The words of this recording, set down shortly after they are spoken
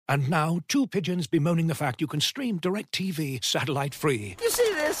And now, two pigeons bemoaning the fact you can stream DirecTV satellite-free. You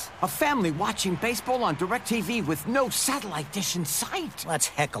see this? A family watching baseball on DirecTV with no satellite dish in sight. Let's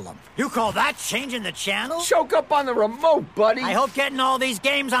heckle them. You call that changing the channel? Choke up on the remote, buddy. I hope getting all these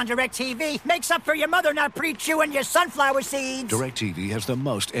games on DirecTV makes up for your mother not pre-chewing your sunflower seeds. DirecTV has the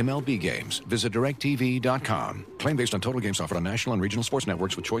most MLB games. Visit DirecTV.com. Claim based on total games offered on national and regional sports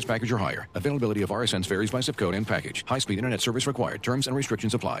networks with choice package or higher. Availability of RSNs varies by zip code and package. High-speed internet service required. Terms and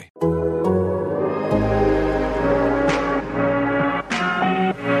restrictions apply.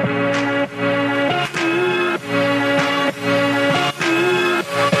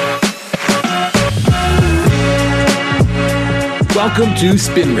 Welcome to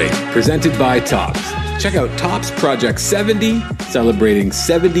Spin Rate, presented by Topps. Check out Topps Project 70, celebrating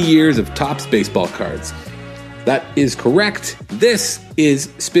 70 years of Topps baseball cards. That is correct. This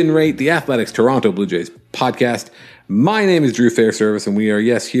is Spin Rate, the Athletics Toronto Blue Jays podcast. My name is Drew Fairservice, and we are,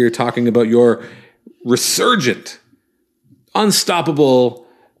 here talking about your resurgent, unstoppable,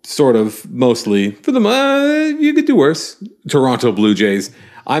 sort of, mostly, for the, you could do worse, Toronto Blue Jays.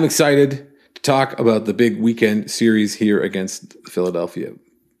 I'm excited to talk about the big weekend series here against the Philadelphia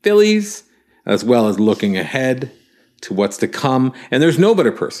Phillies, as well as looking ahead to what's to come. And there's no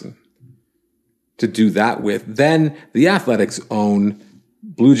better person to do that with than the Athletics' own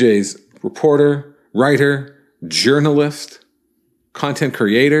Blue Jays reporter, writer, journalist, content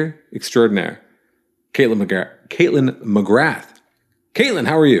creator extraordinaire, Caitlin McGrath. Caitlin,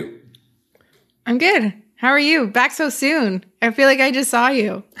 how are you? I'm good. How are you? Back so soon. I feel like I just saw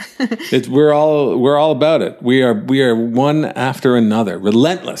you. We're all about it. We are one after another,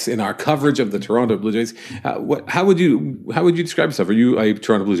 relentless in our coverage of the Toronto Blue Jays. How would you describe yourself? Are you a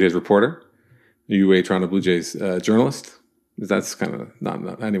Toronto Blue Jays reporter? Are you a Toronto Blue Jays journalist? That's kind of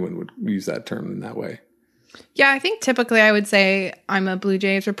not anyone would use that term in that way. Yeah, I think typically I would say I'm a Blue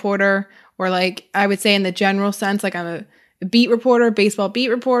Jays reporter, or like I would say in the general sense, like I'm a beat reporter, baseball beat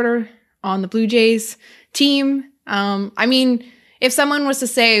reporter on the Blue Jays team. I mean, if someone was to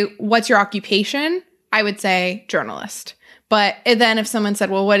say, what's your occupation? I would say journalist. But then if someone said,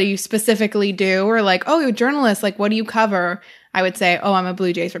 well, what do you specifically do? Or like, oh, you're a journalist, like, what do you cover? I would say, oh, I'm a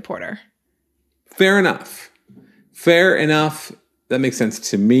Blue Jays reporter. Fair enough. That makes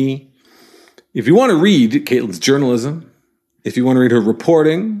sense to me. If you want to read Caitlin's journalism, if you want to read her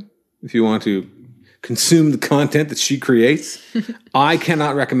reporting, if you want to consume the content that she creates, I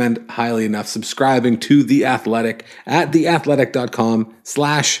cannot recommend highly enough subscribing to The Athletic at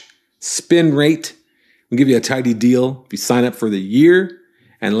theathletic.com/spinrate. We'll give you a tidy deal if you sign up for the year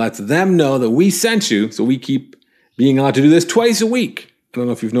and lets them know that we sent you, so we keep being allowed to do this twice a week. I don't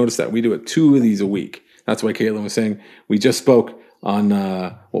know if you've noticed that. We do it 2 of these a week. That's why Caitlin was saying we just spoke on,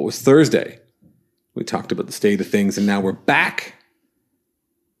 what was Thursday. We talked about the state of things, and now we're back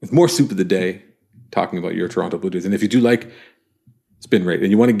with more soup of the day, talking about your Toronto Blue Jays. And if you do like Spin Rate and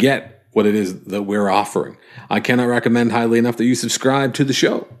you want to get what it is that we're offering, I cannot recommend highly enough that you subscribe to the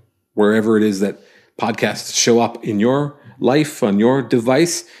show, wherever it is that podcasts show up in your life, on your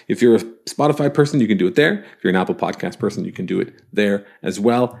device. If you're a Spotify person, you can do it there. If you're an Apple Podcast person, you can do it there as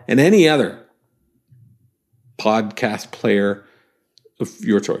well. And any other podcast player of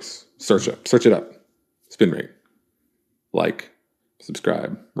your choice. Search it up. Spin Rate. Like,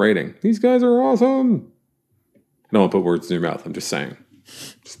 subscribe, rating. These guys are awesome. I don't want to put words in your mouth. I'm just saying.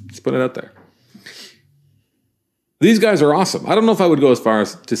 Just put it out there. These guys are awesome. I don't know if I would go as far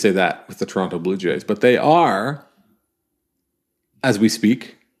as to say that with the Toronto Blue Jays, but they are, as we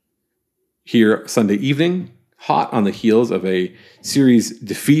speak, here Sunday evening, hot on the heels of a series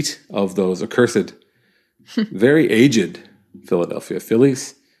defeat of those accursed, very aged Philadelphia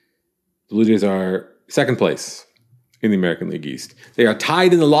Phillies. The Blue Jays are second place in the American League East. They are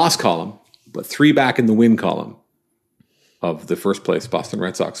tied in the loss column, but 3 back in the win column of the first place Boston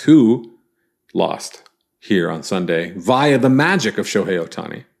Red Sox, who lost here on Sunday via the magic of Shohei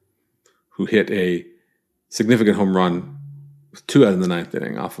Ohtani, who hit a significant home run with 2 out in the 9th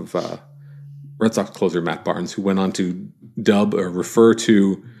inning off of Red Sox closer Matt Barnes, who went on to dub or refer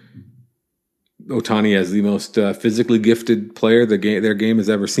to Ohtani as the most physically gifted player their game has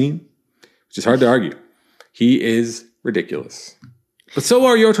ever seen, which is hard to argue. He is ridiculous. But so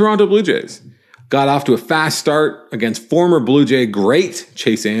are your Toronto Blue Jays. Got off to a fast start against former Blue Jay great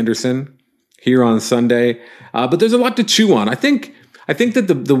Chase Anderson here on Sunday. But there's a lot to chew on. I think that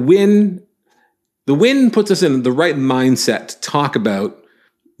the win puts us in the right mindset to talk about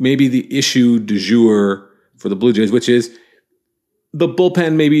maybe the issue du jour for the Blue Jays, which is the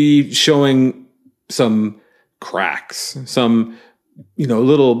bullpen maybe showing some cracks, some,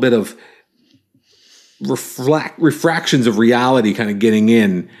 little bit of refractions of reality kind of getting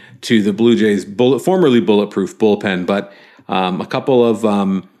in to the Blue Jays formerly bulletproof bullpen, but a couple of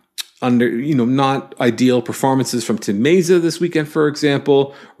not ideal performances from Tim Meza this weekend, for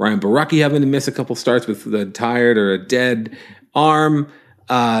example. Ryan Baraki having to miss a couple starts with a tired or a dead arm.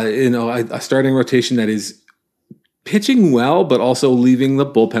 A starting rotation that is pitching well, but also leaving the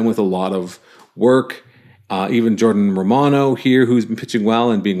bullpen with a lot of work. Even Jordan Romano here, who's been pitching well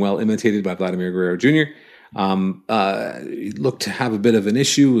and being well imitated by Vladimir Guerrero Jr., looked to have a bit of an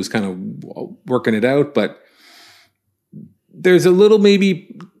issue, was kind of working it out, but there's a little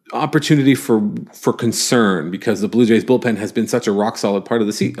maybe opportunity for concern because the Blue Jays bullpen has been such a rock solid part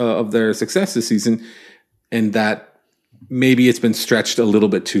of of their success this season, and that maybe it's been stretched a little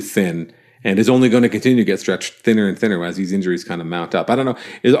bit too thin. And is only going to continue to get stretched thinner and thinner as these injuries kind of mount up. I don't know.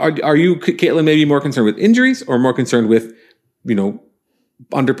 Are you, Caitlin, maybe more concerned with injuries or more concerned with,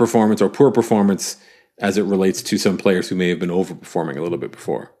 underperformance or poor performance as it relates to some players who may have been overperforming a little bit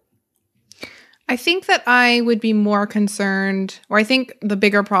before? I think that I would be more concerned, or I think the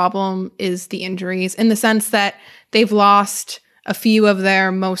bigger problem is the injuries in the sense that they've lost a few of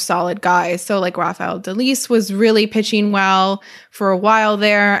their most solid guys. So like Rafael Dolis was really pitching well for a while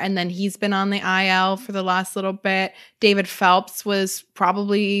there, and then he's been on the IL for the last little bit. David Phelps was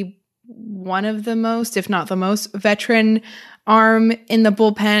probably one of the most, if not the most, veteran arm in the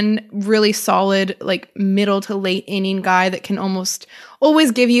bullpen. Really solid, like middle to late inning guy that can almost always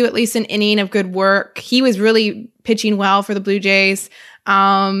give you at least an inning of good work. He was really pitching well for the Blue Jays.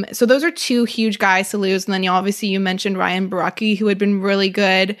 So those are two huge guys to lose. And then you mentioned Ryan Baraki, who had been really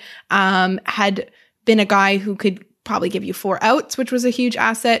good, had been a guy who could probably give you 4 outs, which was a huge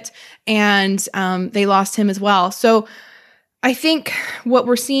asset. And they lost him as well. So I think what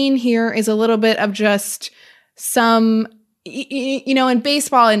we're seeing here is a little bit of just some, in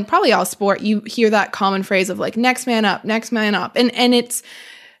baseball and probably all sport, you hear that common phrase of like next man up. And it's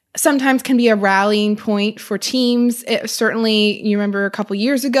sometimes can be a rallying point for teams. Certainly, you remember a couple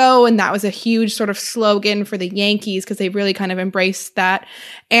years ago, and that was a huge sort of slogan for the Yankees because they really kind of embraced that.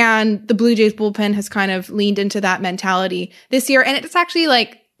 And the Blue Jays bullpen has kind of leaned into that mentality this year. And it's actually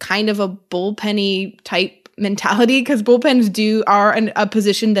like kind of a bullpenny type mentality because bullpens are a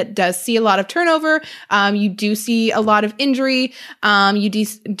position that does see a lot of turnover. You do see a lot of injury. You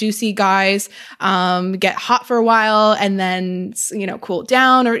do see guys get hot for a while and then cool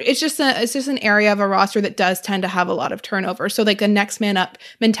down, or it's just an area of a roster that does tend to have a lot of turnover. So like the next man up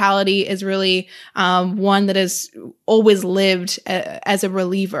mentality is really one that has always lived as a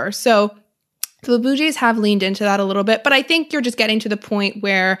reliever. So the Blue Jays have leaned into that a little bit, but I think you're just getting to the point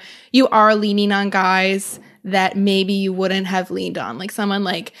where you are leaning on guys that maybe you wouldn't have leaned on. Like someone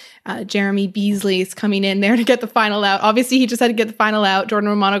like Jeremy Beasley is coming in there to get the final out. Obviously, he just had to get the final out.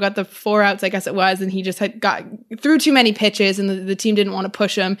 Jordan Romano got the 4 outs, I guess it was, and he just had got through too many pitches, and the team didn't want to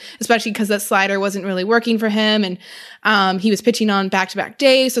push him, especially because that slider wasn't really working for him, and he was pitching on back-to-back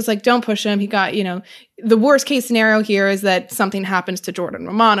days, so it's like, don't push him. He got, the worst case scenario here is that something happens to Jordan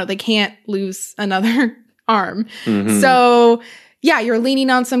Romano. They can't lose another arm. Mm-hmm. So yeah, you're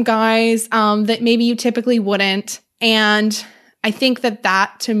leaning on some guys that maybe you typically wouldn't. And I think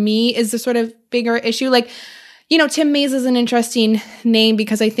that to me is the sort of bigger issue. Like, Tim Meza is an interesting name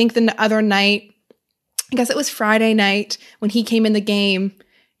because I think the other night, I guess it was Friday night when he came in the game,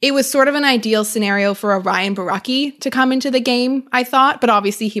 it was sort of an ideal scenario for a Ryan Baraki to come into the game, I thought. But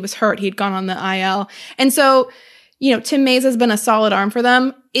obviously he was hurt. He'd gone on the IL. And so, Tim Meza has been a solid arm for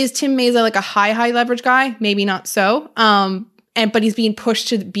them. Is Tim Meza like a high leverage guy? Maybe not so. But he's being pushed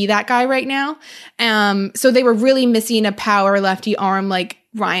to be that guy right now. So they were really missing a power lefty arm like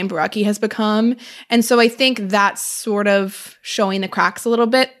Ryan Baraki has become. And so I think that's sort of showing the cracks a little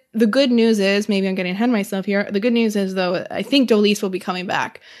bit. The good news is, maybe I'm getting ahead of myself here. The good news is, though, I think Dolis will be coming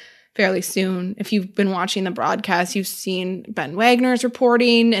back fairly soon. If you've been watching the broadcast, you've seen Ben Wagner's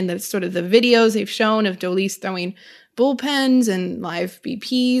reporting and the sort of the videos they've shown of Dolis throwing bullpens and live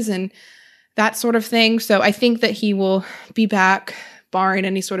BPs and that sort of thing. So I think that he will be back, barring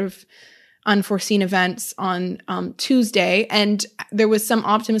any sort of unforeseen events, on Tuesday. And there was some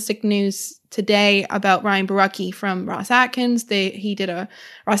optimistic news today about Ryan Baraki from Ross Atkins.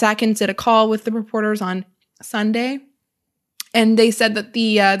 Ross Atkins did a call with the reporters on Sunday, and they said that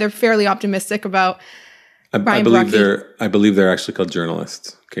they're fairly optimistic about Ryan Baraki. I believe they're actually called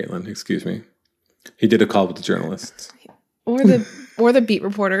journalists. Caitlin, excuse me. He did a call with the journalists. Or the beat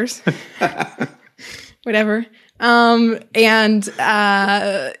reporters, whatever. So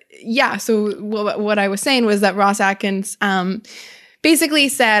what I was saying was that Ross Atkins basically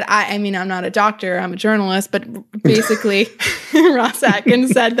said, I mean, I'm not a doctor, I'm a journalist, but basically Ross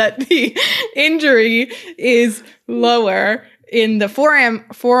Atkins said that the injury is lower in the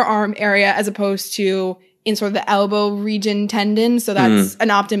forearm area as opposed to in sort of the elbow region tendon. So that's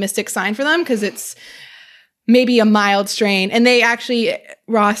an optimistic sign for them because it's maybe a mild strain. And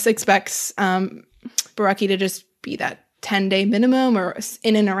Ross expects Borucki to just be that 10-day minimum or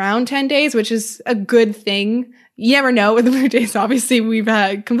in and around 10 days, which is a good thing. You never know with the Blue Jays. Obviously, we've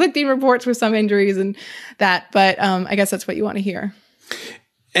had conflicting reports for some injuries and that, but I guess that's what you want to hear.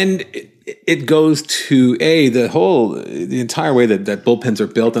 And it goes to the entire way that bullpens are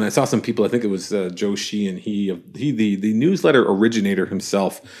built. And I saw some people, I think it was Joe Sheehan, the newsletter originator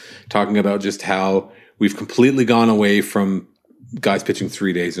himself, talking about just how we've completely gone away from guys pitching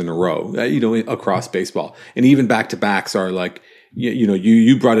 3 days in a row, across baseball. And even back-to-backs are like,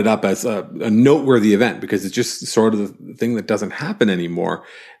 you brought it up as a noteworthy event because it's just sort of the thing that doesn't happen anymore.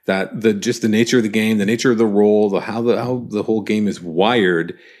 That the nature of the game, the nature of the role, how the whole game is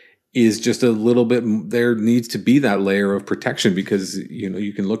wired is just a little bit. There needs to be that layer of protection because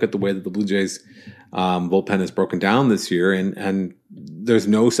you can look at the way that the Blue Jays bullpen is broken down this year, and there's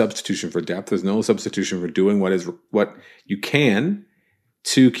no substitution for depth. There's no substitution for doing what you can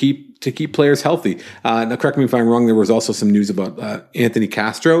to keep players healthy. Now, correct me if I'm wrong. There was also some news about Anthony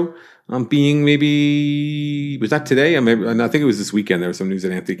Castro being was that today? I think it was this weekend. There was some news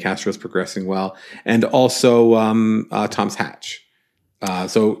that Anthony Castro is progressing well, and also Thomas Hatch.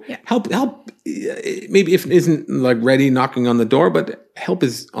 So yeah. help maybe if it isn't like ready knocking on the door, but help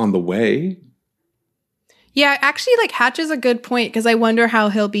is on the way. Yeah, actually, Hatch is a good point because I wonder how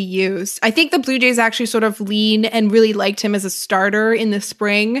he'll be used. I think the Blue Jays actually sort of lean and really liked him as a starter in the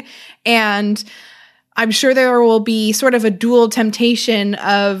spring. And I'm sure there will be sort of a dual temptation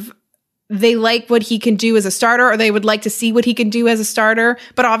of they like what he can do as a starter or they would like to see what he can do as a starter.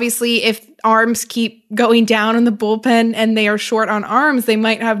 But obviously, if arms keep going down in the bullpen and they are short on arms, they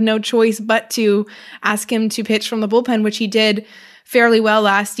might have no choice but to ask him to pitch from the bullpen, which he did fairly well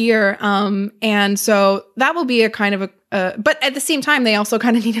last year. And so that will be a kind of but at the same time, they also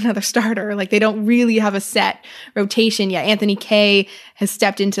kind of need another starter. They don't really have a set rotation yet. Anthony Kay has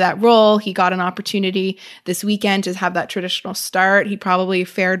stepped into that role. He got an opportunity this weekend to have that traditional start. He probably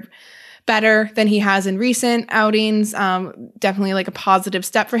fared better than he has in recent outings. Definitely a positive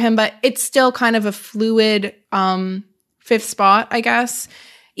step for him, but it's still kind of a fluid fifth spot, I guess.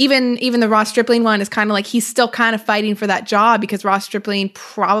 Even the Ross Stripling one is kind of he's still kind of fighting for that job because Ross Stripling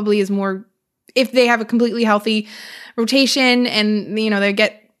probably is more, if they have a completely healthy rotation and, they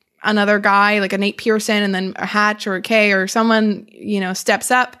get another guy like a Nate Pearson and then a Hatch or a Kay or someone,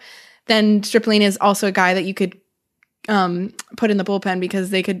 steps up, then Stripling is also a guy that you could put in the bullpen because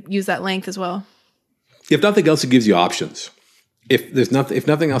they could use that length as well. If nothing else, it gives you options. If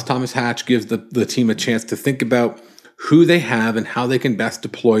nothing else, Thomas Hatch gives the team a chance to think about who they have and how they can best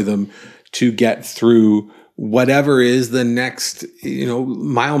deploy them to get through whatever is the next,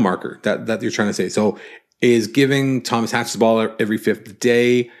 mile marker that you're trying to say. So is giving Thomas Hatch the ball every fifth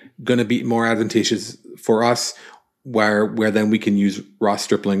day going to be more advantageous for us where then we can use Ross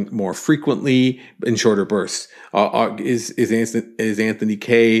Stripling more frequently in shorter bursts? Is Anthony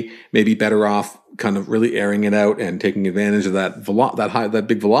Kay maybe better off kind of really airing it out and taking advantage of that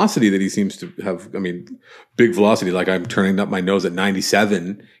big velocity that he seems to have? I mean, big velocity, I'm turning up my nose at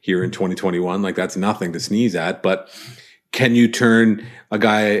 97 here in 2021. That's nothing to sneeze at, but can you turn a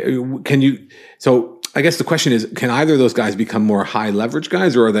guy, so I guess the question is, can either of those guys become more high leverage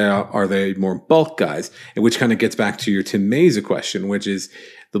guys or are they more bulk guys? And which kind of gets back to your Tim Mayza question, which is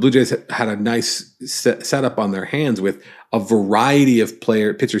the Blue Jays had a nice setup on their hands with a variety of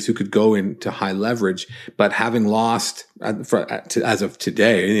pitchers who could go into high leverage, but having lost as of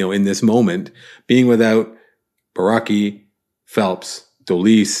today, in this moment, being without Borucki, Phelps,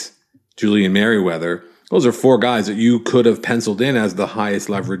 Dolis, Julian Merryweather, those are four guys that you could have penciled in as the highest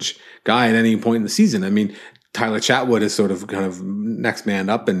leverage guy at any point in the season. I mean, Tyler Chatwood is sort of kind of next man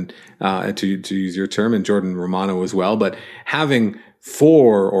up, and to use your term, and Jordan Romano as well. But having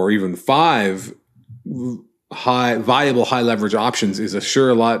 4 or even 5 viable high leverage options is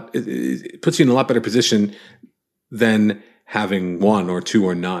it puts you in a lot better position than having 1 or 2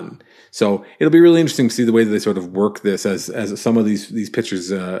 or none. So it'll be really interesting to see the way that they sort of work this as some of these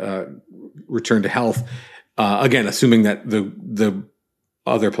pitchers return to health. Again, assuming that the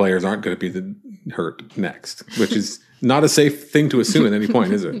other players aren't going to be hurt next, which is not a safe thing to assume at any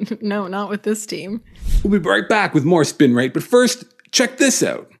point, is it? No, not with this team. We'll be right back with more Spin Rate, but first, check this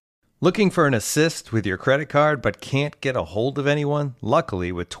out. Looking for an assist with your credit card but can't get a hold of anyone?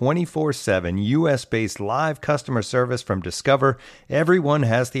 Luckily, with 24/7 US-based live customer service from Discover, everyone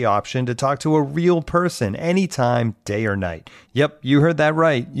has the option to talk to a real person anytime, day or night. Yep, you heard that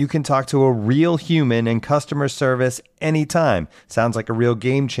right. You can talk to a real human in customer service anytime. Sounds like a real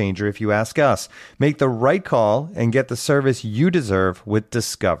game changer if you ask us. Make the right call and get the service you deserve with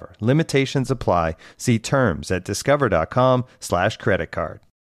Discover. Limitations apply. See terms at discover.com/creditcard.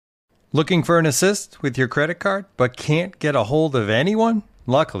 Looking for an assist with your credit card but can't get a hold of anyone?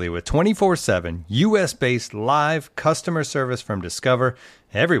 Luckily, with 24/7 US-based live customer service from Discover,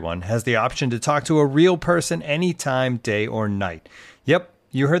 everyone has the option to talk to a real person anytime, day or night. Yep,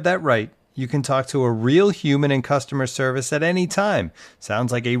 you heard that right. You can talk to a real human in customer service at any time.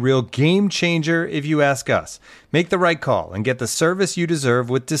 Sounds like a real game changer if you ask us. Make the right call and get the service you deserve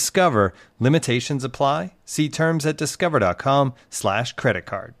with Discover. Limitations apply. See terms at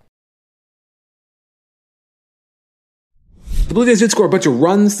discover.com/creditcard. The Blue Jays did score a bunch of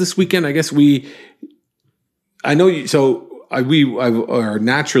runs this weekend. I guess we naturally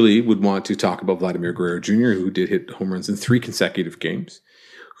would want to talk about Vladimir Guerrero Jr., who did hit home runs in 3 consecutive games,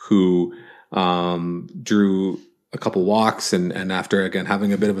 who drew a couple walks and after, again,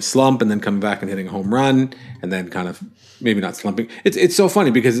 having a bit of a slump and then coming back and hitting a home run and then kind of maybe not slumping. It's so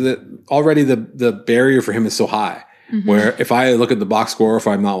funny because already the barrier for him is so high. Mm-hmm. Where if I look at the box score, if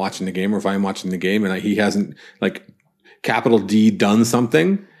I'm not watching the game or if I'm watching the game and he hasn't like capital D done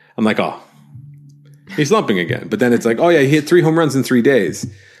something, I'm like, oh, he's slumping again. But then it's like, oh yeah, he hit 3 home runs in 3 days.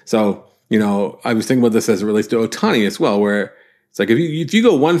 So, I was thinking about this as it relates to Ohtani as well, where it's like, if you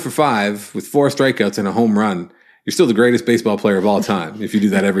go 1 for 5 with 4 strikeouts and a home run, you're still the greatest baseball player of all time. If you do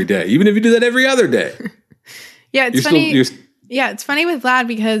that every day, even if you do that every other day. Yeah. It's funny. It's funny with Vlad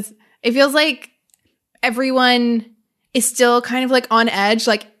because it feels like everyone is still kind of like on edge.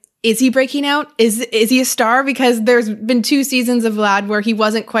 Like, is he breaking out? Is he a star? Because there's been 2 seasons of Vlad where he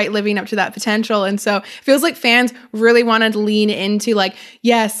wasn't quite living up to that potential. And so it feels like fans really wanted to lean into like,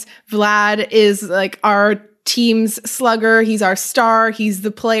 yes, Vlad is like our team's slugger. He's our star. He's the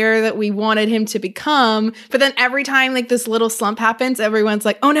player that we wanted him to become. But then every time like this little slump happens, everyone's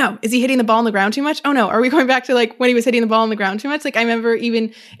like, oh no, is he hitting the ball on the ground too much? Oh no, are we going back to like when he was hitting the ball on the ground too much? Like I remember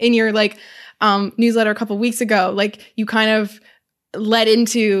even in your like newsletter a couple weeks ago, like you kind of led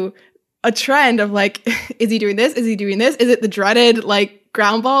into a trend of like, is he doing this? Is he doing this? Is it the dreaded like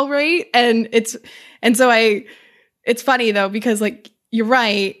ground ball rate? And it's funny though, because like, you're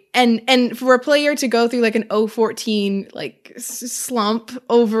right. And for a player to go through like an 0-14 like slump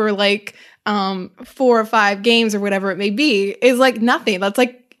over like 4 or 5 games or whatever it may be is like nothing. That's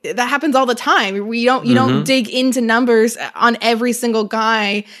like, that happens all the time. You don't dig into numbers on every single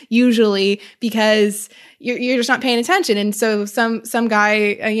guy usually because you're just not paying attention. And so some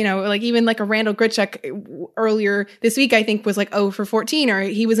guy, like even like a Randall Grichuk earlier this week, I think was like 0 for 14, or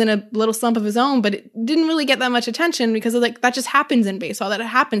he was in a little slump of his own, but it didn't really get that much attention because of like, that just happens in baseball. That it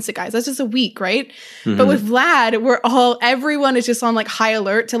happens to guys. That's just a week, right? Mm-hmm. But with Vlad, everyone is just on like high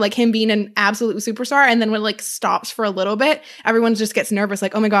alert to like him being an absolute superstar. And then when it like stops for a little bit, everyone just gets nervous.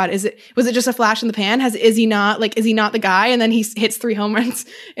 Like, oh my God, was it just a flash in the pan? Is he not the guy? And then he hits 3 home runs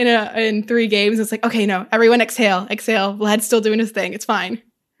in 3 games. It's like, okay, no. Everyone exhale. Vlad's still doing his thing. It's fine.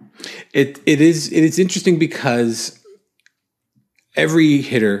 It is interesting because every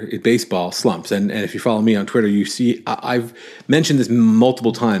hitter in baseball slumps. And if you follow me on Twitter, you see I've mentioned this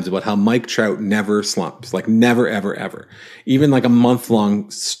multiple times about how Mike Trout never slumps, like never, ever, ever. Even like a month-long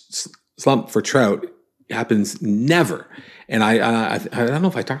slump for Trout happens never. And I don't know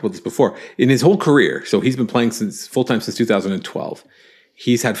if I talked about this before. In his whole career, so he's been playing full-time since 2012,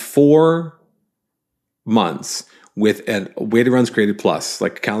 he's had 4 months with a weighted runs created plus,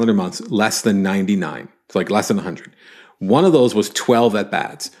 like calendar months, less than 99. It's like less than 100. One of those was 12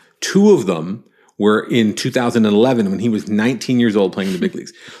 at-bats. 2 of them were in 2011 when he was 19 years old playing in the big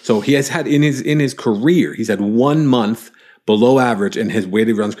leagues. So he has had in his career, he's had 1 month below average, and his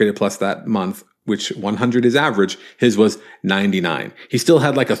weighted runs created plus that month, which 100 is average, his was 99. He still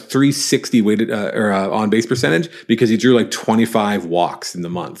had like a 360 weighted on base percentage because he drew like 25 walks in the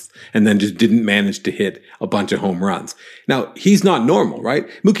month and then just didn't manage to hit a bunch of home runs. Now, he's not normal, right?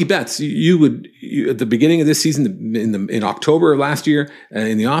 Mookie Betts, you at the beginning of this season, in October of last year,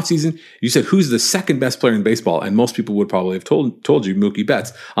 in the offseason, you said, who's the second best player in baseball? And most people would probably have told you Mookie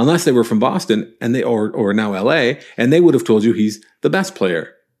Betts, unless they were from Boston and or now LA, and they would have told you he's the best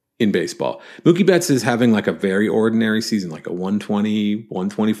player in baseball. Mookie Betts is having like a very ordinary season, like a 120,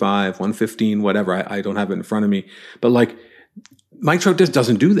 125, 115, whatever. I don't have it in front of me. But like Mike Trout just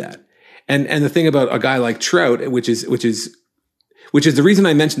doesn't do that. And the thing about a guy like Trout, which is which is the reason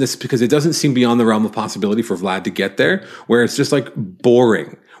I mentioned this, because it doesn't seem beyond the realm of possibility for Vlad to get there, where it's just like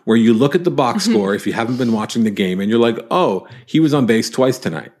boring, where you look at the box score if you haven't been watching the game and you're like, oh, he was on base twice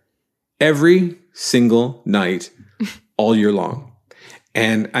tonight. Every single night, all year long.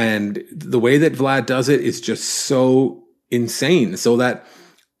 And the way that Vlad does it is just so insane. So that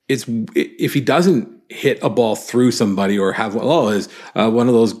if he doesn't hit a ball through somebody or have one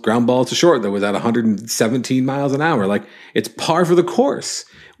of those ground balls to short that was at 117 miles an hour, like it's par for the course.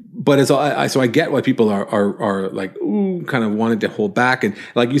 But so I get why people are like, ooh, kind of wanted to hold back. And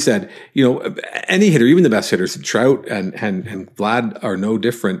like you said, any hitter, even the best hitters, Trout and Vlad are no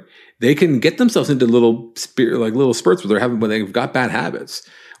different. They can get themselves into little spurts where they've got bad habits.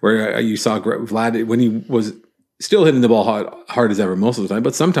 Where you saw Vlad when he was still hitting the ball hard as ever most of the time,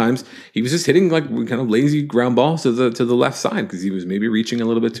 but sometimes he was just hitting like kind of lazy ground balls to the left side because he was maybe reaching a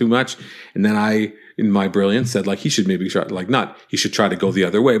little bit too much. And then I, in my brilliance, said like he should maybe try, he should try to go the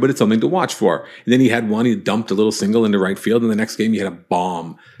other way, but it's something to watch for. And then he had one, he dumped a little single into right field, and the next game he had a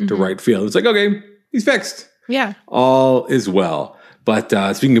bomb to right field. It's like, okay, he's fixed. Yeah. All is well. But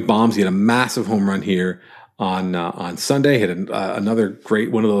speaking of bombs, he had a massive home run here on Sunday. Hit another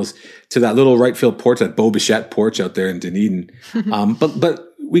great one of those to that little right field porch, that Bo Bichette porch out there in Dunedin. But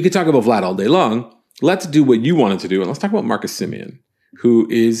we could talk about Vlad all day long. Let's do what you wanted to do, and let's talk about Marcus Semien, who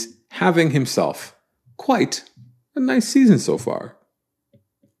is having himself quite a nice season so far.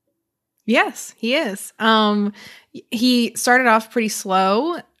 Yes, he is. He started off pretty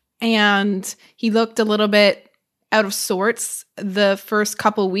slow, and he looked a little bit out of sorts the first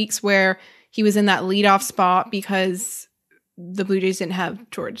couple weeks where he was in that leadoff spot because the Blue Jays didn't have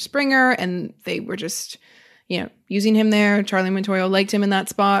George Springer and they were just, using him there. Charlie Montoyo liked him in that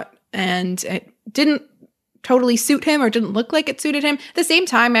spot, and it didn't totally suit him or didn't look like it suited him. At the same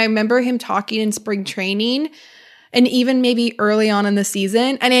time, I remember him talking in spring training and even maybe early on in the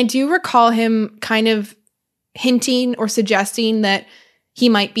season. And I do recall him kind of hinting or suggesting that he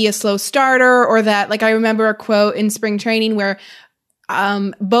might be a slow starter, or that, like, I remember a quote in spring training where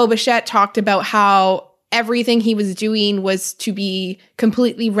Bo Bichette talked about how everything he was doing was to be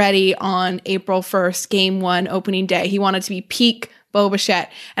completely ready on April 1st, game 1, opening day. He wanted to be peak Bo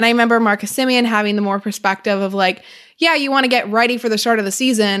Bichette. And I remember Marcus Semien having the more perspective of like, yeah, you want to get ready for the start of the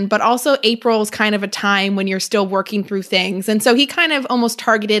season, but also April is kind of a time when you're still working through things. And so he kind of almost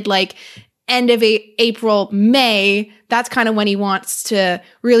targeted like end of April, May. That's kind of when he wants to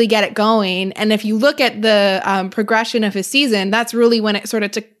really get it going. And if you look at the progression of his season, that's really when it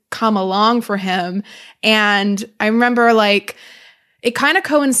started to come along for him. And I remember like it kind of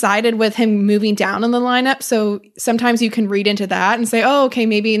coincided with him moving down in the lineup. So sometimes you can read into that and say, oh, okay,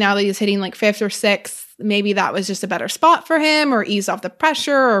 maybe now that he's hitting like 5th or 6th, maybe that was just a better spot for him, or ease off the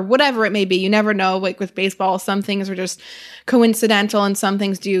pressure, or whatever it may be. You never know. Like with baseball, some things are just coincidental and some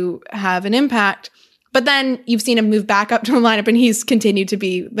things do have an impact. But then you've seen him move back up to the lineup and he's continued to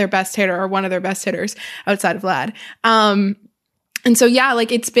be their best hitter, or one of their best hitters outside of Vlad. And so, yeah,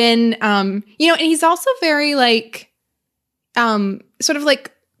 like it's been, and he's also very like, sort of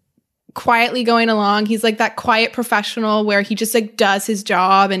like quietly going along. He's like that quiet professional where he just like does his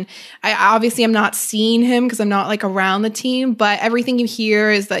job. And I obviously am not seeing him because I'm not like around the team, but everything you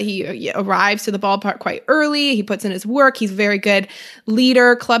hear is that he arrives to the ballpark quite early. He puts in his work. He's a very good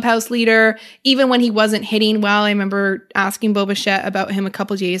leader, clubhouse leader. Even when he wasn't hitting well, I remember asking Bo Bichette about him a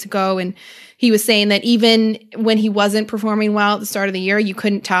couple of days ago, and he was saying that even when he wasn't performing well at the start of the year, you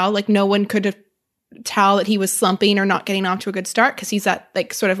couldn't tell. Like no one could have tell that he was slumping or not getting off to a good start, because he's that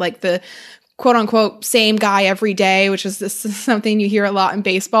like sort of like the quote unquote same guy every day, which is something you hear a lot in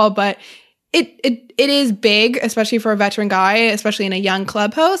baseball. But it is big, especially for a veteran guy, especially in a young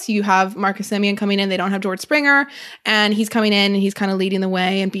clubhouse. You have Marcus Semien coming in. They don't have George Springer, and he's coming in and he's kind of leading the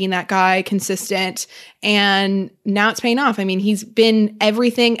way and being that guy, consistent. And now it's paying off. I mean, he's been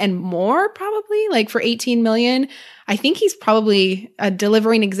everything and more, probably, like for $18 million. I think he's probably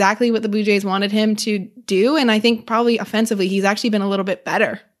delivering exactly what the Blue Jays wanted him to do. And I think probably offensively, he's actually been a little bit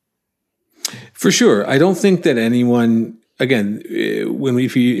better. For sure. I don't think that anyone, again,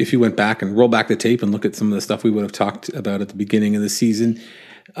 if you went back and roll back the tape and look at some of the stuff we would have talked about at the beginning of the season,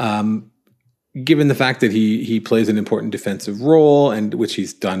 given the fact that he plays an important defensive role, and which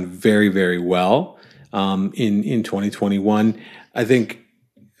he's done very, very well in 2021, I think,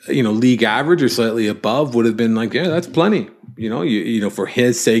 league average or slightly above would have been like, yeah, that's plenty. For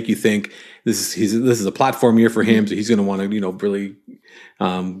his sake, you think this is a platform year for him, so he's going to want to, really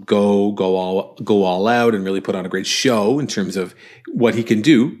go all out and really put on a great show in terms of what he can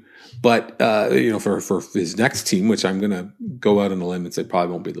do. But for his next team, which I'm going to go out on a limb and say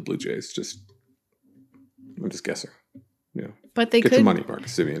probably won't be the Blue Jays. I'm just guessing. But they get could your money,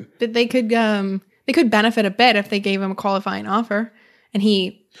 Marcus Semien. But they could benefit a bit if they gave him a qualifying offer and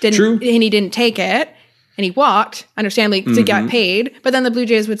he didn't take it and he walked, understandably, to get paid. But then the Blue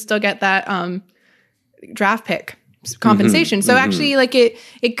Jays would still get that draft pick compensation. So actually, like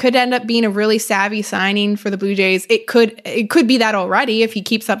it could end up being a really savvy signing for the Blue Jays. It could be that already if he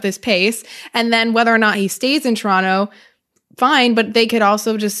keeps up this pace. And then whether or not he stays in Toronto, fine, but they could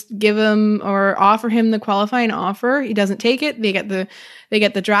also just give him or offer him the qualifying offer. He doesn't take it. They get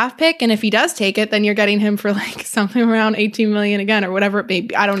the draft pick, and if he does take it, then you're getting him for like something around $18 million again, or whatever it may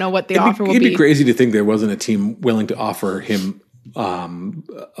be. I don't know what the offer will be. It'd be crazy to think there wasn't a team willing to offer him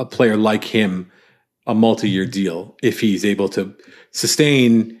a player like him a multi-year deal if he's able to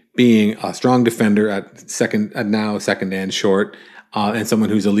sustain being a strong defender at second and short. And someone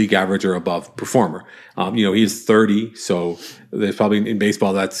who's a league average or above performer. He's 30, so there's probably in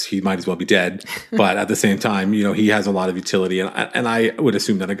baseball he might as well be dead. But at the same time, he has a lot of utility, and I would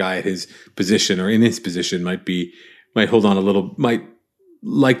assume that a guy at his position or in his position might hold on a little, might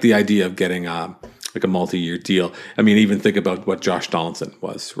like the idea of getting like a multi-year deal. I mean, even think about what Josh Donaldson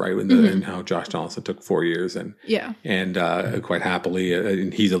was, right? And how Josh Donaldson took 4 years and quite happily,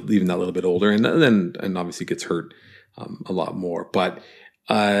 and he's even that little bit older, and obviously gets hurt a lot more. But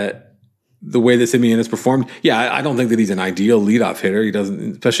the way that Semien has performed, I don't think that he's an ideal leadoff hitter. He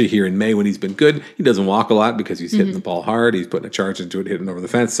doesn't, especially here in May when he's been good, he doesn't walk a lot because he's hitting the ball hard. He's putting a charge into it, hitting over the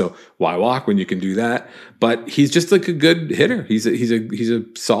fence. So why walk when you can do that? But he's just like a good hitter. He's a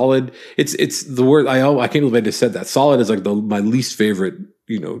solid. It's the word I can't believe I just said that. Solid is like my least favorite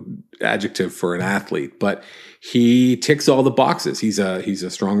adjective for an athlete, but he ticks all the boxes. He's a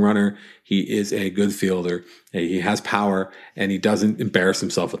strong runner. He is a good fielder. He has power, and he doesn't embarrass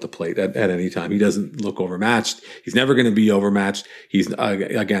himself at the plate at any time. He doesn't look overmatched. He's never going to be overmatched. He's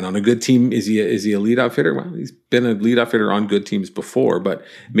again on a good team. Is he a leadoff hitter? Well, he's been a leadoff hitter on good teams before, but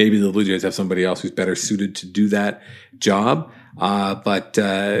maybe the Blue Jays have somebody else who's better suited to do that job. But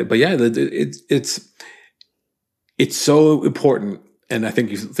yeah, it's so important. And I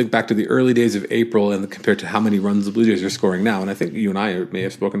think you think back to the early days of April and compared to how many runs the Blue Jays are scoring now. And I think you and I may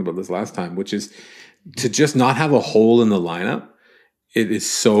have spoken about this last time, which is to just not have a hole in the lineup. It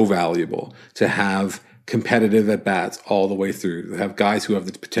is so valuable to have competitive at-bats all the way through, to have guys who have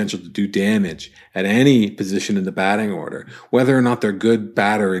the potential to do damage at any position in the batting order, whether or not they're good,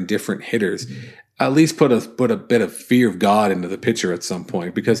 bad, or indifferent hitters. At least put a bit of fear of God into the pitcher at some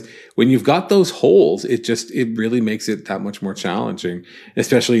point, because when you've got those holes, it really makes it that much more challenging,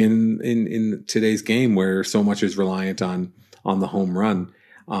 especially in today's game where so much is reliant on the home run,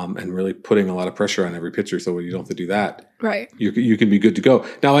 and really putting a lot of pressure on every pitcher. So when you don't have to do that, right, you can be good to go.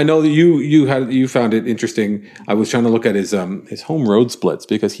 Now I know that you found it interesting. I was trying to look at his home road splits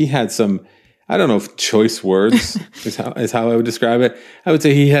because he had some. I don't know if choice words is how I would describe it. I would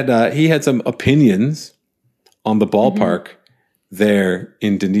say he had some opinions on the ballpark there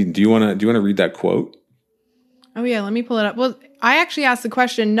in Dunedin. Do you want to read that quote? Oh yeah, let me pull it up. Well, I actually asked the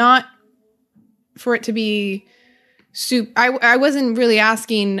question not for it to be I wasn't really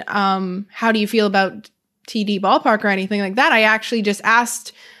asking how do you feel about TD Ballpark or anything like that. I actually just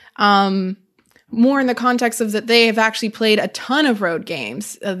asked more in the context of that they have actually played a ton of road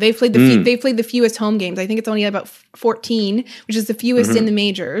games. They've played the fewest home games. I think it's only about 14, which is the fewest in the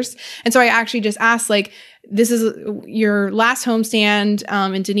majors. And so I actually just asked, like, this is your last homestand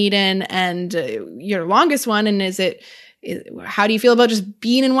in Dunedin and your longest one. And how do you feel about just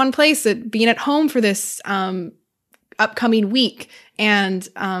being in one place, being at home for this upcoming week? And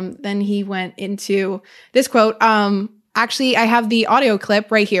then he went into this quote. Actually, I have the audio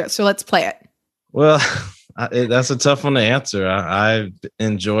clip right here, so let's play it. Well, that's a tough one to answer. I've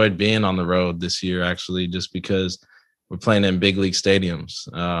enjoyed being on the road this year, actually, just because we're playing in big league stadiums.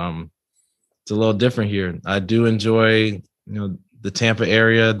 It's a little different here. I do enjoy, the Tampa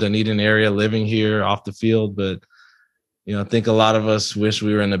area, Dunedin area, living here off the field, but I think a lot of us wish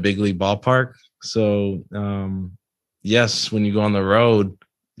we were in a big league ballpark. So, yes, when you go on the road,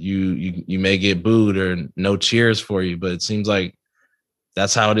 you may get booed or no cheers for you, but it seems like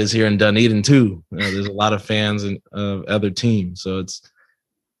that's how it is here in Dunedin too. There's a lot of fans of other teams. So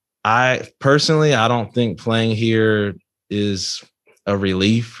I don't think playing here is a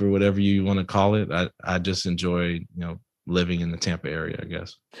relief or whatever you want to call it. I just enjoy, living in the Tampa area, I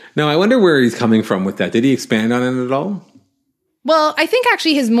guess. Now, I wonder where he's coming from with that. Did he expand on it at all? Well, I think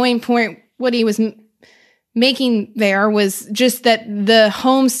actually his main point, what he was making there was just that the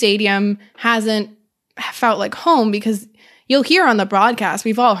home stadium hasn't felt like home, because you'll hear on the broadcast,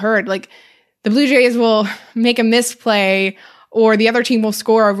 we've all heard, like, the Blue Jays will make a misplay or the other team will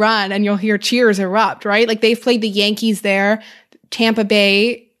score a run and you'll hear cheers erupt, right? Like they've played the Yankees there. Tampa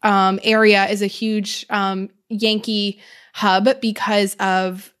Bay area is a huge Yankee hub because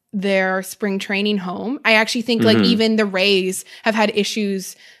of their spring training home. I actually think like even the Rays have had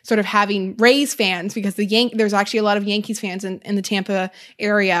issues sort of having Rays fans because there's actually a lot of Yankees fans in the Tampa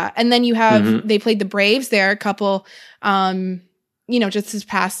area. And then you have, they played the Braves there a couple, just this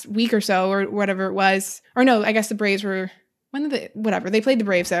past week or so or whatever it was. Or no, I guess the Braves were, they played the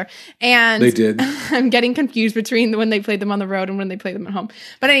Braves there. And they did. I'm getting confused between when they played them on the road and when they played them at home.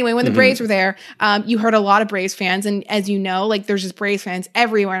 But anyway, when the Braves were there, you heard a lot of Braves fans. And as you know, like there's just Braves fans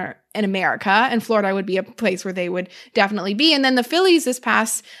everywhere in America, and Florida would be a place where they would definitely be. And then the Phillies this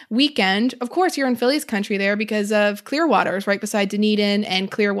past weekend, of course, you're in Phillies country there because of Clearwater is right beside Dunedin,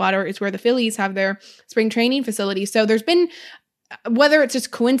 and Clearwater is where the Phillies have their spring training facility. So there's been, whether it's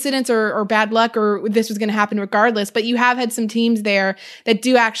just coincidence or bad luck or this was going to happen regardless, but you have had some teams there that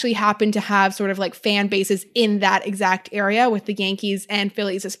do actually happen to have sort of like fan bases in that exact area with the Yankees and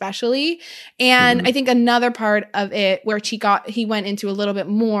Phillies especially. And I think another part of it where he went into a little bit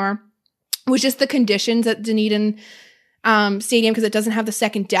more was just the conditions at Dunedin stadium, because it doesn't have the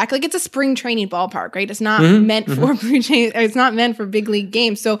second deck. Like it's a spring training ballpark, right? It's not meant for Blue Jays. It's not meant for big league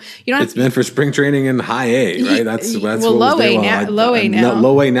games. So you don't. It's meant for spring training in high A, right? That's low A now. Low A now.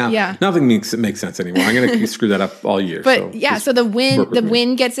 Low A now. Yeah. Nothing makes sense anymore. I'm going to screw that up all year. But so the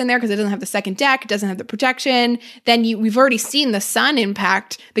wind gets in there because it doesn't have the second deck. It doesn't have the protection. Then we've already seen the sun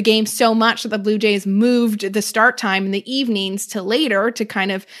impact the game so much that the Blue Jays moved the start time in the evenings to later to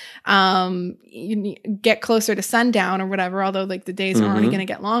kind of get closer to sundown or whatever, although like the days are already going to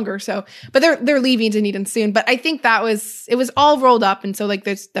get longer. So, but they're leaving Dunedin soon. But I think it was all rolled up. And so like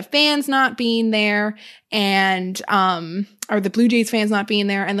there's the fans not being there and, or the Blue Jays fans not being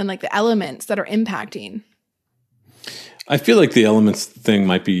there. And then like the elements that are impacting. I feel like the elements thing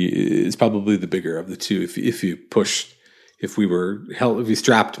is probably the bigger of the two. If we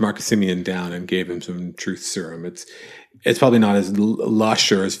strapped Marcus Semien down and gave him some truth serum, it's probably not as lush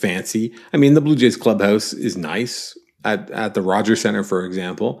or as fancy. I mean, the Blue Jays clubhouse is nice at the Rogers Center, for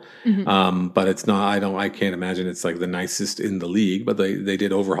example, but it's not. I can't imagine it's like the nicest in the league. But they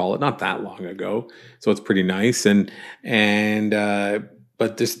did overhaul it not that long ago, so it's pretty nice. But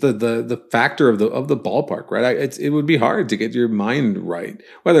just the factor of the ballpark, right? It would be hard to get your mind right.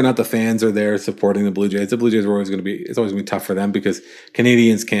 Whether or not the fans are there supporting the Blue Jays are always going to be. It's always going to be tough for them because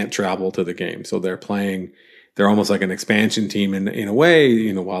Canadians can't travel to the game, so they're playing. They're almost like an expansion team in a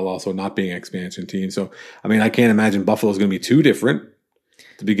way, while also not being an expansion team. So, I mean, I can't imagine Buffalo's going to be too different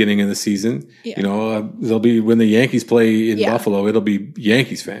at the beginning of the season. Yeah. They'll be, when the Yankees play in Buffalo, it'll be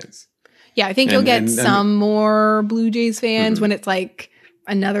Yankees fans. Yeah, I think you'll get some more Blue Jays fans when it's like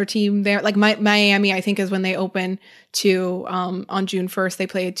another team there. Like Miami, I think, is when they open to, on June 1st, they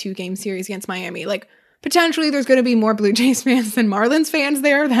play a 2-game series against Miami. Like, potentially there's going to be more Blue Jays fans than Marlins fans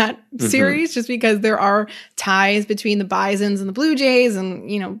there that series, just because there are ties between the Bisons and the Blue Jays,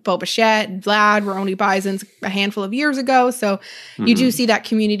 and Bo Bichette and Vlad were only Bisons a handful of years ago, so you do see that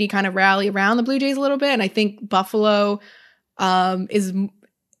community kind of rally around the Blue Jays a little bit. And I think Buffalo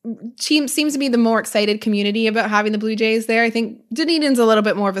seems to be the more excited community about having the Blue Jays there. I think Dunedin's a little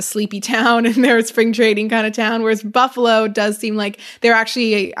bit more of a sleepy town and they're a spring trading kind of town, whereas Buffalo does seem like they're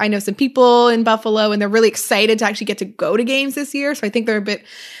actually, I know some people in Buffalo and they're really excited to actually get to go to games this year. So I think they're a bit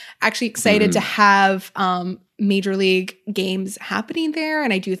actually excited to have major league games happening there.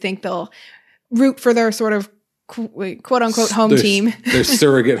 And I do think they'll root for their sort of quote unquote home team. Their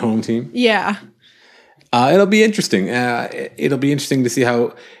surrogate home team. Yeah. It'll be interesting. It'll be interesting to see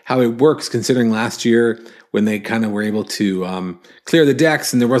how it works, considering last year when they kind of were able to clear the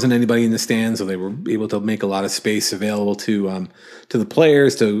decks and there wasn't anybody in the stands, so they were able to make a lot of space available to the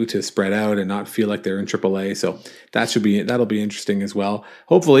players to spread out and not feel like they're in AAA. So that'll be interesting as well.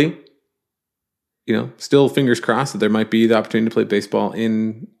 Hopefully, still fingers crossed that there might be the opportunity to play baseball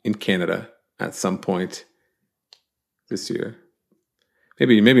in Canada at some point this year.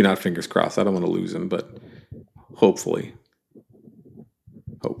 Maybe not fingers crossed. I don't want to lose him, but hopefully.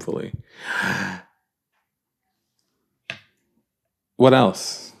 What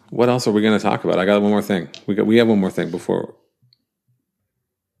else? What else are we going to talk about? I got one more thing. We have one more thing before.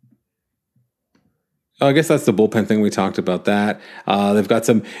 Oh, I guess that's the bullpen thing. We talked about that. They've got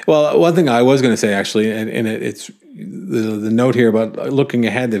some. Well, one thing I was going to say actually, and it's the note here about looking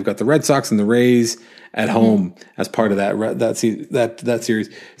ahead. They've got the Red Sox and the Rays at home as part of that series.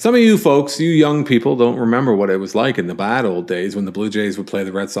 Some of you folks, you young people, don't remember what it was like in the bad old days when the Blue Jays would play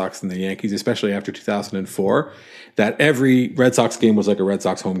the Red Sox and the Yankees, especially after 2004. That every Red Sox game was like a Red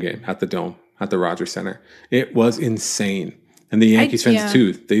Sox home game at the Dome, at the Rogers Center. It was insane. And the Yankees fans yeah.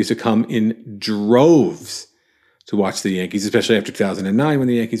 too. They used to come in droves to watch the Yankees, especially after 2009 when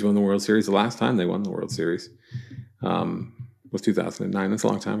the Yankees won the World Series. The last time they won the World Series was 2009. That's a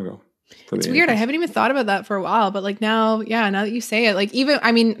long time ago. It's weird. I haven't even thought about that for a while, but like now that you say it, like even,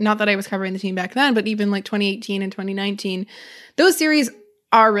 I mean, not that I was covering the team back then, but even like 2018 and 2019, those series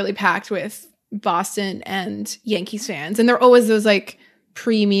are really packed with Boston and Yankees fans. And there are always those like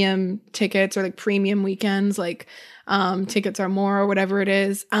premium tickets or like premium weekends, like tickets are more or whatever it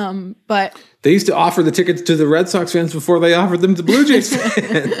is. But they used to offer the tickets to the Red Sox fans before they offered them to Blue Jays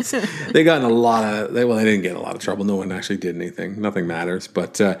fans. They got in they didn't get in a lot of trouble. No one actually did anything. Nothing matters.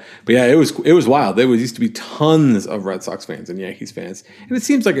 But yeah, it was wild. There used to be tons of Red Sox fans and Yankees fans, and it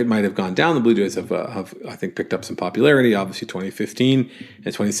seems like it might have gone down. The Blue Jays have I think picked up some popularity. Obviously, 2015 and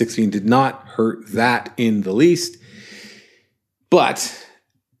 2016 did not hurt that in the least. But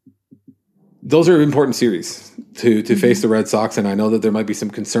those are important series to face the Red Sox, and I know that there might be some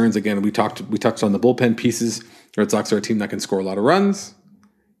concerns. Again, we touched on the bullpen pieces. The Red Sox are a team that can score a lot of runs,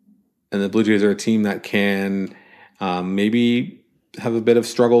 and the Blue Jays are a team that can maybe have a bit of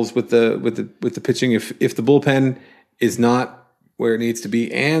struggles with the pitching if the bullpen is not where it needs to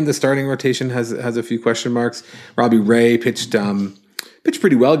be, and the starting rotation has a few question marks. Robbie Ray pitched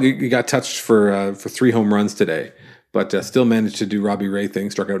pretty well. He got touched for 3 home runs today. But still managed to do Robbie Ray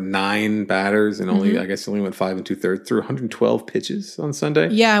things, struck out 9 batters and only went 5 2/3 through 112 pitches on Sunday.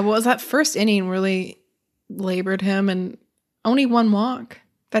 Yeah, well, that first inning really labored him and only 1 walk.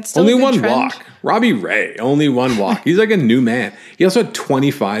 That's still only a good 1 trend. walk. Robbie Ray, only 1 walk. He's like a new man. He also had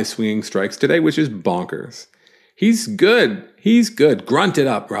 25 swinging strikes today, which is bonkers. He's good. Grunt it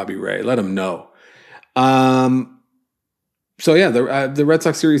up, Robbie Ray. Let him know. So yeah, the Red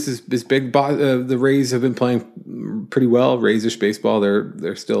Sox series is big. The Rays have been playing pretty well. Rays-ish baseball.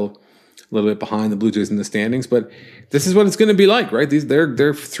 They're still a little bit behind the Blue Jays in the standings, but this is what it's going to be like, right?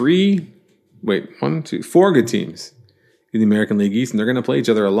 They're 4 good teams in the American League East, and they're going to play each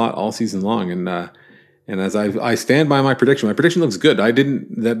other a lot all season long. And as I stand by my prediction looks good. I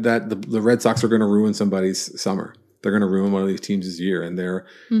didn't that the Red Sox are going to ruin somebody's summer. They're going to ruin one of these teams' year, and they're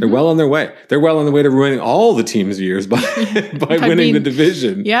well on their way. They're well on the way to ruining all the teams' years by winning the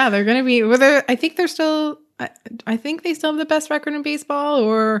division. Yeah, they're going to be. Well, I think they're still. I think they still have the best record in baseball,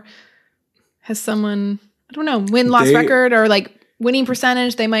 or has someone, I don't know, win-loss record or like winning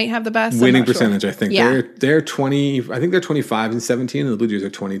percentage? They might have the best winning percentage. Sure. I think they're 20. I think they're 25 and 17, and the Blue Jays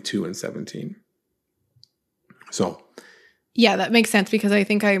are 22 and 17. So, yeah, that makes sense because I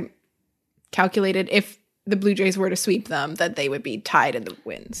think I calculated if the Blue Jays were to sweep them, that they would be tied in the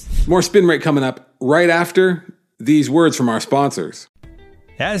wins. More Spin Rate coming up right after these words from our sponsors.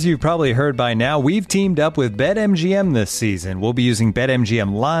 As you've probably heard by now, we've teamed up with BetMGM this season. We'll be using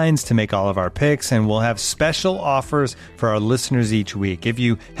BetMGM lines to make all of our picks, and we'll have special offers for our listeners each week. If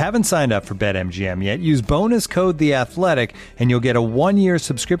you haven't signed up for BetMGM yet, use bonus code The Athletic, and you'll get a 1-year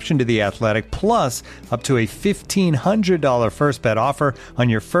subscription to The Athletic, plus up to a $1,500 first bet offer on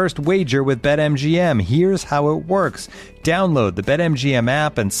your first wager with BetMGM. Here's how it works. Download the BetMGM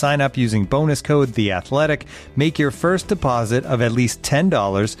app and sign up using bonus code The Athletic. Make your first deposit of at least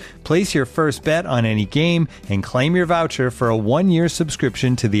 $10. Place your first bet on any game and claim your voucher for a 1-year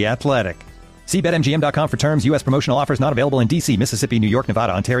subscription to The Athletic. See BetMGM.com for terms. U.S. promotional offers not available in D.C., Mississippi, New York,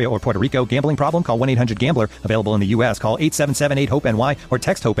 Nevada, Ontario, or Puerto Rico. Gambling problem? Call 1-800-GAMBLER. Available in the U.S. Call 877-8-HOPE-NY or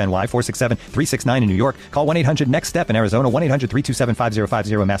text HOPE-NY 467-369 in New York. Call 1-800-NEXT-STEP in Arizona.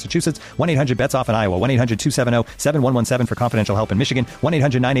 1-800-327-5050 in Massachusetts. 1-800-BETS-OFF in Iowa. 1-800-270-7117 for confidential help in Michigan.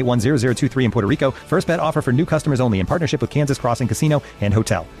 1-800-981-0023 in Puerto Rico. First bet offer for new customers only in partnership with Kansas Crossing Casino and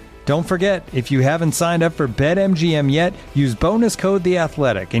Hotel. Don't forget, if you haven't signed up for BetMGM yet, use bonus code The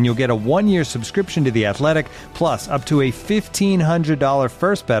Athletic, and you'll get a 1-year subscription to The Athletic, plus up to a $1,500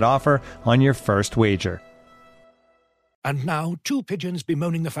 first bet offer on your first wager. And now, 2 pigeons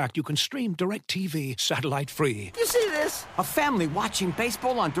bemoaning the fact you can stream DirecTV satellite-free. You see this? A family watching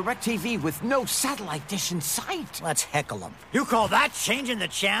baseball on DirecTV with no satellite dish in sight. Let's heckle them. You call that changing the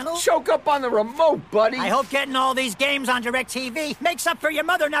channel? Choke up on the remote, buddy. I hope getting all these games on DirecTV makes up for your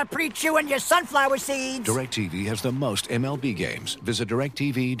mother not pre-chewing your sunflower seeds. DirecTV has the most MLB games. Visit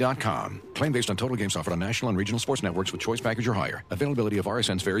DirecTV.com. Claim based on total games offered on national and regional sports networks with choice package or higher. Availability of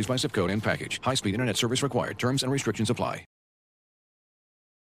RSNs varies by zip code and package. High-speed internet service required. Terms and restrictions apply.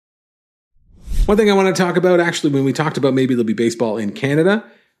 One thing I want to talk about, actually, when we talked about maybe there'll be baseball in Canada,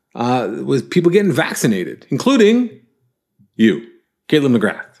 was people getting vaccinated, including you, Caitlin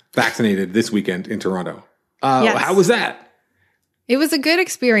McGrath, vaccinated this weekend in Toronto. Yes. How was that? It was a good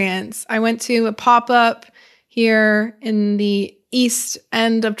experience. I went to a pop-up here in the east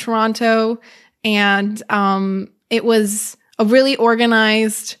end of Toronto, and it was a really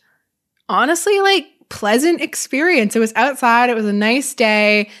organized, honestly, like pleasant experience. It was outside. It was a nice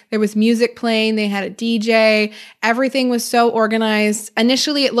day. There was music playing. They had a DJ. Everything was so organized.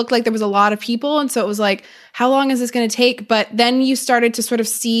 Initially, it looked like there was a lot of people. And so it was like, how long is this going to take? But then you started to sort of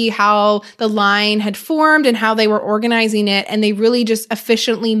see how the line had formed and how they were organizing it. And they really just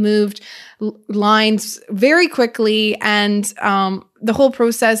efficiently moved lines very quickly. And the whole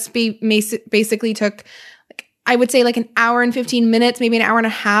process basically took, I would say, like an hour and 15 minutes, maybe an hour and a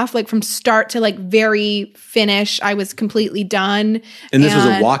half, like from start to like very finish. I was completely done. And this was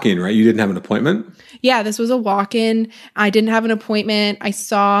a walk-in, right? You didn't have an appointment? Yeah, this was a walk-in. I didn't have an appointment. I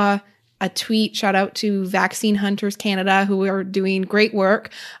saw a tweet, shout out to Vaccine Hunters Canada, who are doing great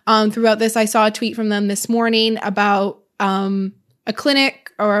work. Throughout this, I saw a tweet from them this morning about a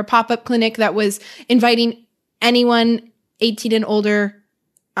clinic or a pop-up clinic that was inviting anyone 18 and older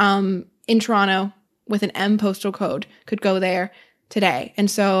in Toronto with an M postal code could go there today. And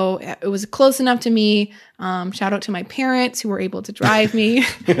so it was close enough to me. Shout out to my parents who were able to drive me.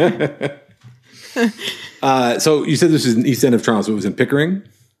 So you said this was in the east end of Toronto, so it was in Pickering?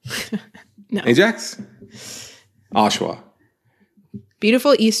 No. Ajax? Oshawa.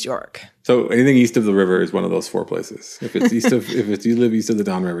 Beautiful East York. So anything east of the river is one of those four places. If it's you live east of the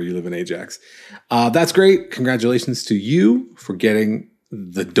Don River, you live in Ajax. That's great. Congratulations to you for getting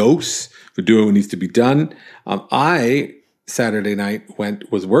the dose, for doing what needs to be done. I Saturday night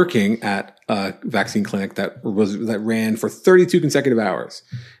was working at a vaccine clinic that ran for 32 consecutive hours.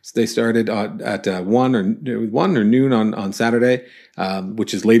 So they started at 1 or noon on Saturday,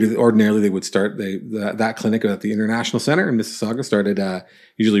 which is later. Ordinarily, they would start that clinic at the International Center in Mississauga started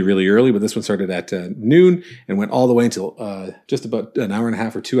usually really early, but this one started at noon and went all the way until just about an hour and a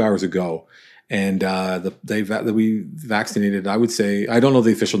half or 2 hours ago. And we vaccinated, I would say, I don't know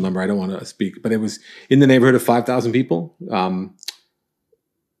the official number, I don't want to speak, but it was in the neighborhood of 5,000 people.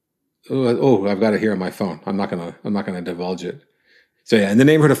 I've got it here on my phone. I'm not gonna divulge it. So yeah, in the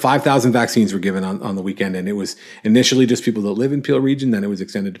neighborhood of 5,000 vaccines were given on the weekend, and it was initially just people that live in Peel Region. Then it was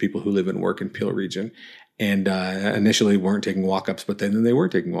extended to people who live and work in Peel Region, and initially weren't taking walk-ups, but then they were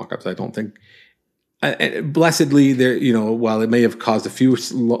taking walk-ups. I don't think. Blessedly, there, while it may have caused a few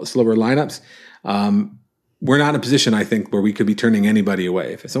slower lineups, we're not in a position, I think, where we could be turning anybody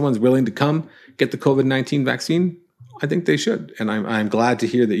away. If someone's willing to come get the COVID-19 vaccine, I think they should. And I'm glad to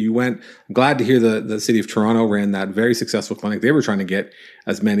hear that you went. I'm glad to hear the city of Toronto ran that very successful clinic. They were trying to get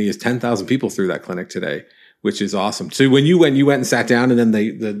as many as 10,000 people through that clinic today, which is awesome. So when you went and sat down, and then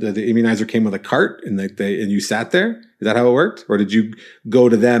the immunizer came with a cart, and and you sat there. Is that how it worked, or did you go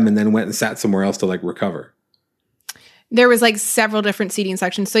to them and then went and sat somewhere else to recover? There was several different seating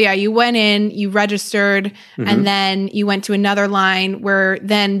sections. So yeah, you went in, you registered, and then you went to another line where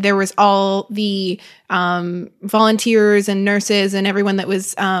then there was all the volunteers and nurses and everyone that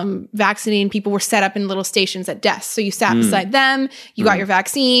was vaccinating people were set up in little stations at desks. So you sat beside them, you got your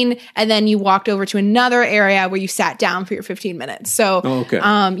vaccine, and then you walked over to another area where you sat down for your 15 minutes. So,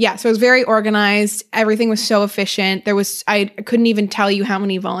 so it was very organized. Everything was so efficient. I couldn't even tell you how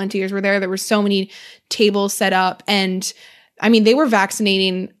many volunteers were there. There were so many tables set up, and I mean, they were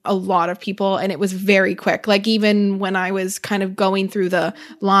vaccinating a lot of people, and it was very quick. Even when I was kind of going through the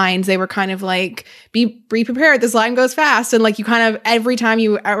lines, they were kind of be prepared. This line goes fast. And you kind of, every time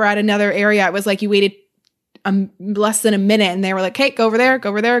you were at another area, it was you waited less than a minute, and they were like, hey, go over there, go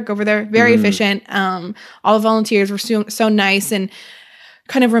over there, go over there. Very efficient. All the volunteers were so nice, and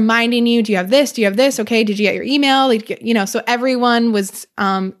kind of reminding you, do you have this? Do you have this? Okay. Did you get your email? So everyone was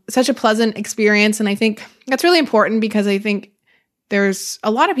such a pleasant experience. And I think that's really important, because I think there's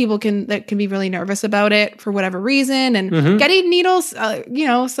a lot of people that can be really nervous about it for whatever reason. And getting needles,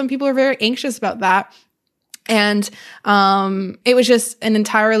 some people are very anxious about that. And it was just an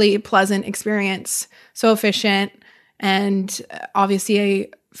entirely pleasant experience. So efficient, and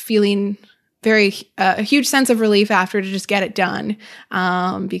obviously feeling a huge sense of relief after to just get it done,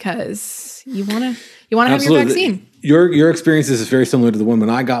 because you want to have your vaccine. Your experience is very similar to the one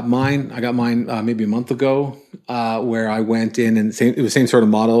when I got mine. I got mine maybe a month ago, where I went in, and it was the same sort of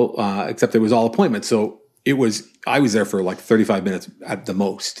model, except it was all appointments. So I was there for 35 minutes at the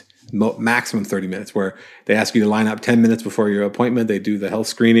most. Maximum 30 minutes, where they ask you to line up 10 minutes before your appointment. They do the health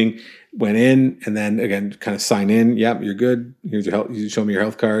screening. went in, and then again, kind of sign in. Yep, you're good. Here's your health. You show me your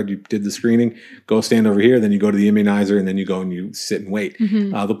health card. You did the screening. Go stand over here. Then you go to the immunizer, and then you go and you sit and wait.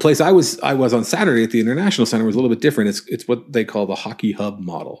 The place I was on Saturday at the International Center was a little bit different. It's what they call the hockey hub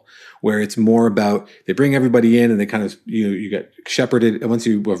model, where it's more about they bring everybody in and they kind of you get shepherded once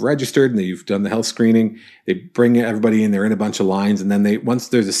you have registered and you've done the health screening. They bring everybody in. They're in a bunch of lines, and then once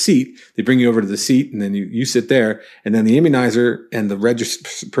there's a seat, they bring you over to the seat, and then you sit there, and then the immunizer and the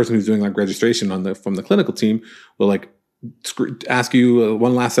person who's doing like registration from the clinical team will like ask you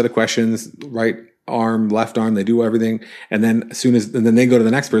one last set of questions, right arm, left arm, they do everything. And then then they go to the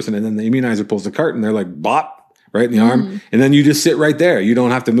next person, and then the immunizer pulls the cart and they're like, bop, right in the arm. And then you just sit right there. You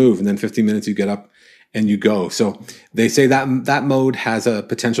don't have to move. And then 15 minutes you get up and you go. So they say that mode has a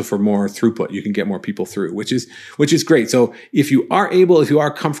potential for more throughput. You can get more people through, which is great. So if you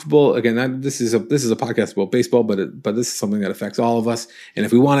are comfortable, again, this is a podcast about baseball, but this is something that affects all of us. And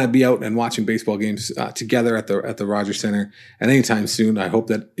if we want to be out and watching baseball games together at the Rogers Center at any time soon, I hope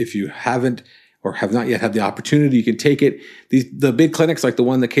that if you haven't or have not yet had the opportunity, you can take it. The big clinics like the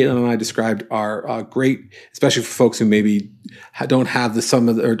one that Caitlin and I described are great, especially for folks who maybe don't have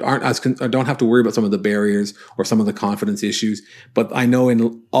don't have to worry about some of the barriers or some of the confidence issues. But I know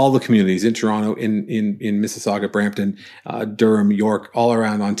in all the communities in Toronto, in Mississauga, Brampton, Durham, York, all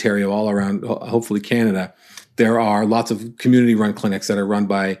around Ontario, all around hopefully Canada, there are lots of community-run clinics that are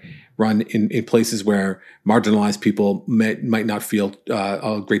run in places where marginalized people might not feel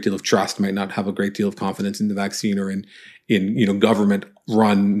a great deal of trust, might not have a great deal of confidence in the vaccine or in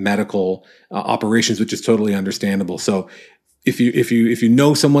government-run medical operations, which is totally understandable. So if you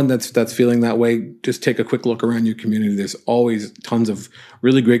know someone that's feeling that way, just take a quick look around your community. There's always tons of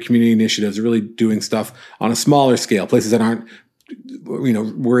really great community initiatives, really doing stuff on a smaller scale, places that aren't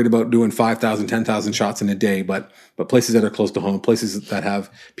worried about doing 5,000, 10,000 shots in a day, but places that are close to home, places that have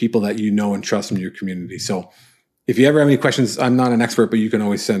people that you know and trust in your community. So if you ever have any questions, I'm not an expert, but you can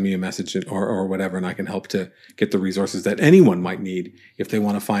always send me a message or whatever, and I can help to get the resources that anyone might need if they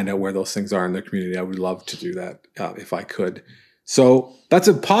want to find out where those things are in their community. I would love to do that if I could. So that's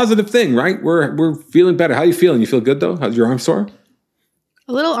a positive thing, right? We're feeling better. How are you feeling? You feel good though? How's your arm sore?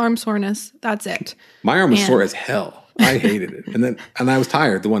 A little arm soreness. That's it. My arm was sore as hell. I hated it. And I was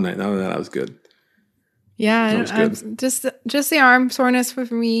tired the one night. Other than that, I was good. Yeah. Just the arm soreness for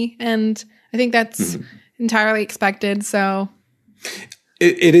me. And I think that's entirely expected. So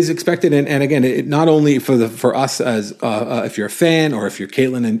it is expected. And again, it not only for us as if you're a fan or if you're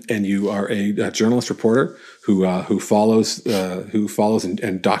Caitlin and you are a journalist reporter who follows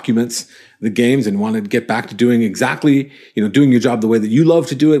and documents the games and want to get back to doing exactly, doing your job the way that you love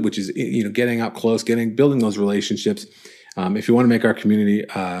to do it, which is, getting up close, building those relationships. If you want to make our community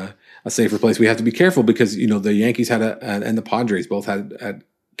a safer place, we have to be careful because, the Yankees and the Padres both had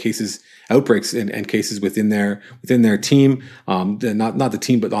outbreaks and cases within their team, not the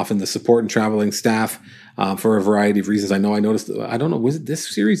team, but often the support and traveling staff, for a variety of reasons. I noticed, I don't know, was it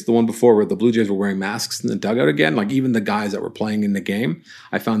this series, the one before where the Blue Jays were wearing masks in the dugout again? Like even the guys that were playing in the game,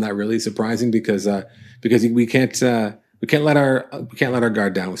 I found that really surprising because we can't let our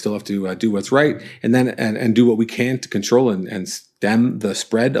guard down. We still have to do what's right and do what we can to control and stem the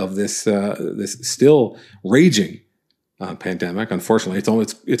spread of this still raging pandemic. Unfortunately,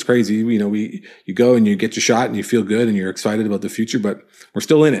 it's crazy. You go and you get your shot and you feel good and you're excited about the future, but we're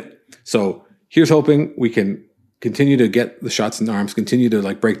still in it. So here's hoping we can continue to get the shots in the arms, continue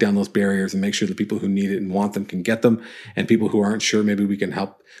to break down those barriers and make sure the people who need it and want them can get them. And people who aren't sure, maybe we can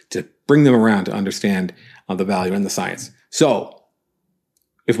help to bring them around to understand the value and the science. So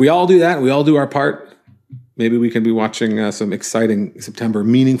if we all do that, we all do our part, maybe we can be watching some exciting September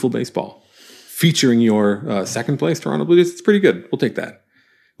meaningful baseball featuring your second place Toronto Blue Jays. It's pretty good. We'll take that.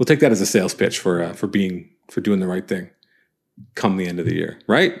 We'll take that as a sales pitch for doing the right thing come the end of the year,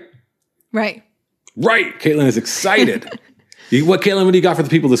 right? Right. Caitlin is excited. Caitlin, what do you got for the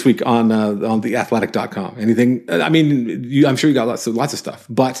people this week on theathletic.com? Anything? I mean, I'm sure you got lots of stuff,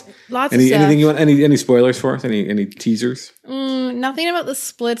 but anything you want? Any spoilers for us? Any teasers? Nothing about the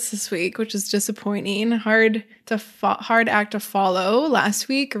splits this week, which is disappointing. Hard act to follow. Last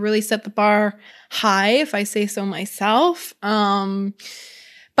week really set the bar high, if I say so myself.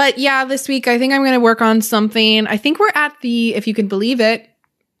 But yeah, this week I think I'm going to work on something. I think we're at the, if you can believe it,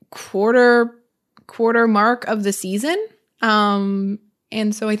 quarter mark of the season. And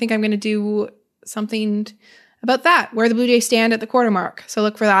so I think I'm going to do something about that, where the Blue Jays stand at the quarter mark. So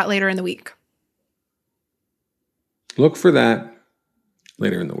look for that later in the week.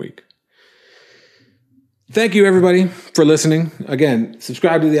 Thank you, everybody, for listening. Again,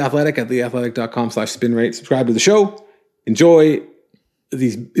 subscribe to The Athletic at theathletic.com/spinrate. Subscribe to the show. Enjoy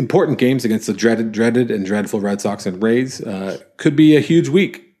these important games against the dreaded and dreadful Red Sox and Rays could be a huge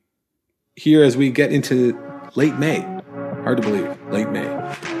week here as we get into late May. Hard to believe, late May.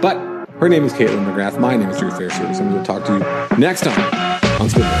 But her name is Caitlin McGrath. My name is Drew Fairservice, and we will talk to you next time on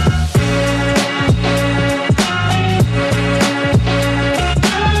Spin Rate.